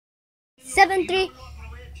7-3.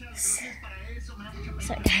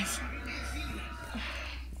 Sorry, guys.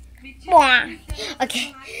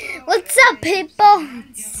 Okay, what's up, people?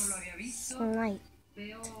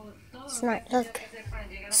 Snipe, look.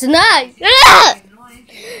 Snipe!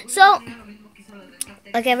 So,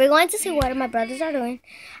 okay, we're going to see what my brothers are doing.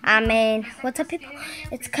 What's up, people?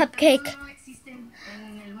 It's Cupcake.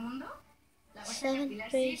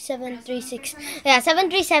 73736. Yeah,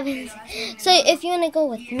 737. So if you wanna go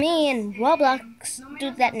with me and Roblox, do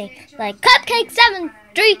that name. Like Cupcake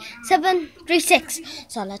 73736.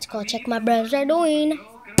 So let's go check my brothers are doing.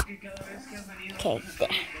 Okay, there.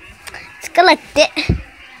 Let's collect it.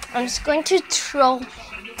 I'm just going to throw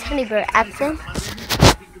teddy bear at them.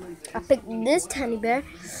 I picked this teddy bear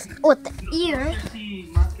with the ear,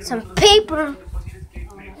 some paper.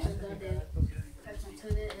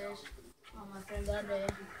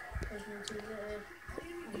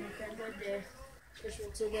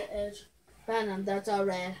 To the edge, Phantom, that's all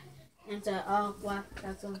red. Into all black,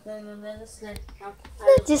 that's something in the sled.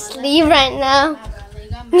 Let's just leave right now.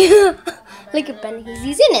 Look at Benny,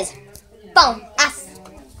 he's using his phone.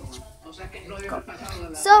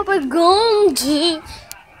 So we're going to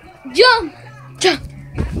jump.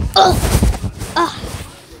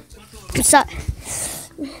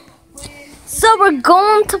 So we're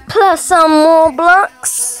going to play some more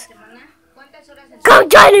blocks. Come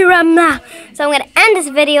join me right now. So I'm going to end this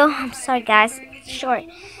video. I'm sorry, guys. It's short.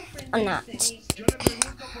 I'm not.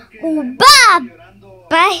 Bye.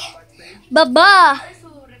 Bye. Bye-bye.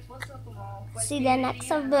 See the next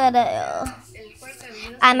video.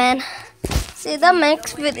 See the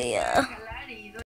next video.